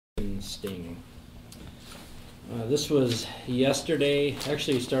sting. This was yesterday,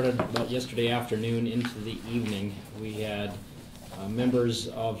 actually started about yesterday afternoon into the evening. We had members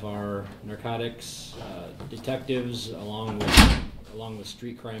of our narcotics detectives along with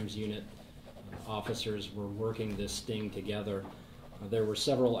street crimes unit officers were working this sting together. There were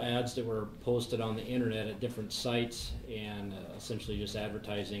several ads that were posted on the internet at different sites and essentially just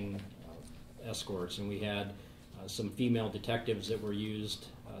advertising escorts, and we had some female detectives that were used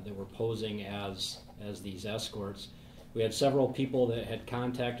that were posing as these escorts. We had several people that had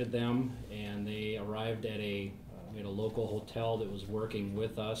contacted them, and they arrived at a local hotel that was working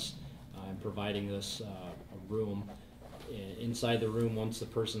with us and providing us a room. Inside the room, once the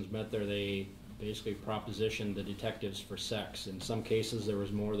person's met there, they basically propositioned the detectives for sex. In some cases, there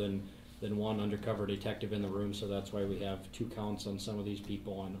was more than one undercover detective in the room, so that's why we have 2 counts on some of these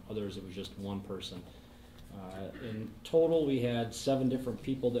people. On others, it was just one person. In total, we had 7 different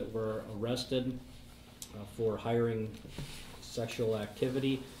people that were arrested for hiring sexual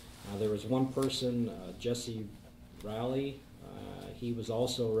activity. There was one person, Jesse Riley. He was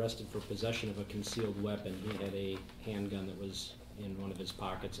also arrested for possession of a concealed weapon. He had a handgun that was in one of his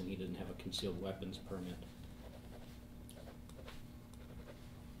pockets, and he didn't have a concealed weapons permit.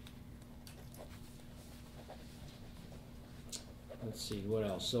 Let's see, what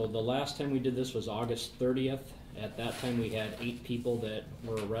else? So the last time we did this was August 30th. At that time we had 8 people that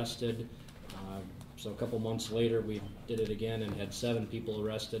were arrested. So a couple months later we did it again and had 7 people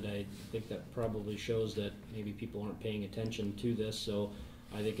arrested. I think that probably shows that maybe people aren't paying attention to this, so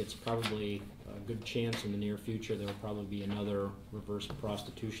I think it's probably a good chance in the near future there will probably be another reverse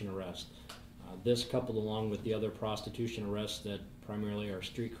prostitution arrest. This coupled along with the other prostitution arrests that primarily our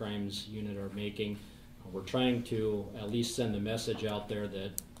street crimes unit are making, we're trying to at least send a message out there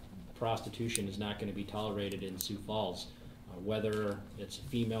that prostitution is not going to be tolerated in Sioux Falls. Whether it's a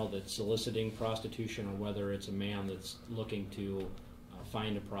female that's soliciting prostitution or whether it's a man that's looking to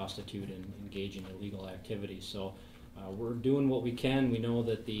find a prostitute and engage in illegal activities. So we're doing what we can. We know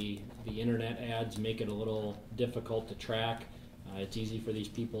that the internet ads make it a little difficult to track. It's easy for these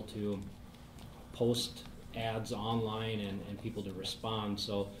people to post ads online and people to respond.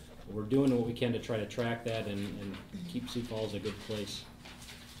 So we're doing what we can to try to track that and keep Sioux Falls a good place.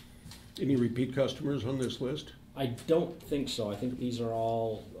 Any repeat customers on this list? I don't think so. I think these are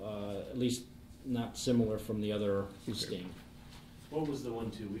all at least not similar from the other sting. What was the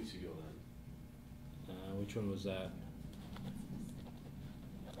one 2 weeks ago then? Which one was that?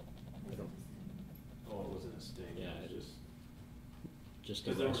 I don't. Oh, it wasn't a sting. Yeah, it was just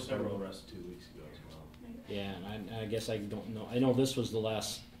because there were several arrests 2 weeks ago as well. Yeah, and I guess I don't know. I know this was the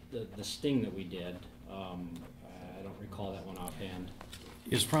last the sting that we did. I don't recall that one offhand.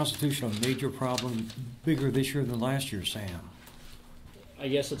 Is prostitution a major problem, bigger this year than last year, Sam? I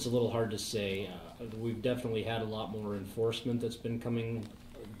guess it's a little hard to say. We've definitely had a lot more enforcement that's been coming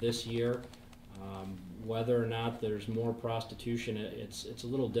this year. Whether or not there's more prostitution, it's a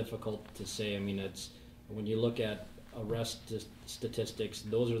little difficult to say. I mean, it's when you look at arrest statistics,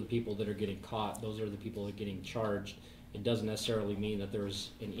 those are the people that are getting caught. Those are the people that are getting charged. It doesn't necessarily mean that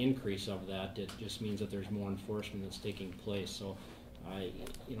there's an increase of that. It just means that there's more enforcement that's taking place. So.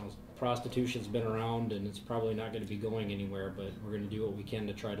 Prostitution's been around and it's probably not going to be going anywhere, but we're going to do what we can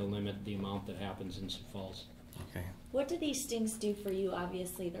to try to limit the amount that happens in Sioux Falls. Okay. What do these stings do for you?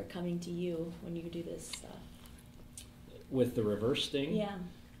 Obviously, they're coming to you when you do this stuff. With the reverse sting? Yeah.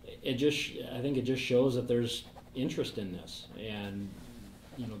 I think it just shows that there's interest in this. And,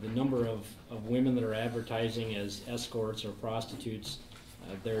 the number of women that are advertising as escorts or prostitutes,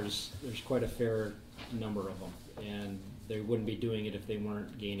 there's quite a fair number of them. And they wouldn't be doing it if they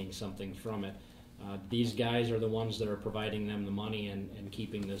weren't gaining something from it. These guys are the ones that are providing them the money and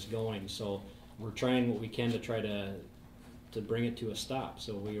keeping this going. So we're trying what we can to try to bring it to a stop.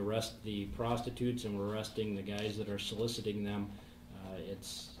 So we arrest the prostitutes and we're arresting the guys that are soliciting them.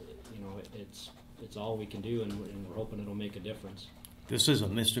 It's all we can do, and we're hoping it'll make a difference. This is a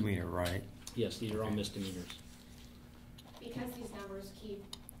misdemeanor, right? Yes, these are all misdemeanors. Because these numbers keep.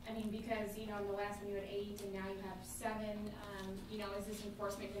 Because, in the last one you had 8 and now you have 7, is this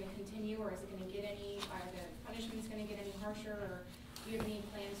enforcement going to continue, or is it going to get are the punishments going to get any harsher, or do you have any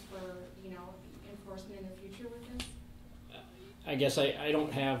plans for, enforcement in the future with this? I guess I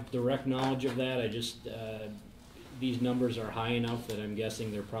don't have direct knowledge of that. I just, these numbers are high enough that I'm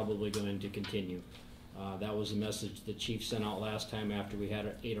guessing they're probably going to continue. That was the message the chief sent out last time after we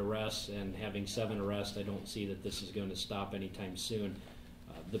had 8 arrests, and having 7 arrests, I don't see that this is going to stop anytime soon.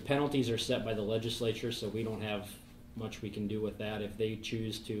 The penalties are set by the legislature, so we don't have much we can do with that. If they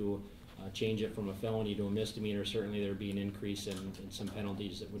choose to change it from a felony to a misdemeanor, certainly there'd be an increase in some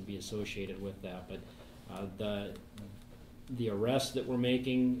penalties that would be associated with that. But the arrest that we're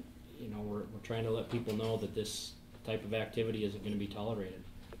making, we're trying to let people know that this type of activity isn't going to be tolerated.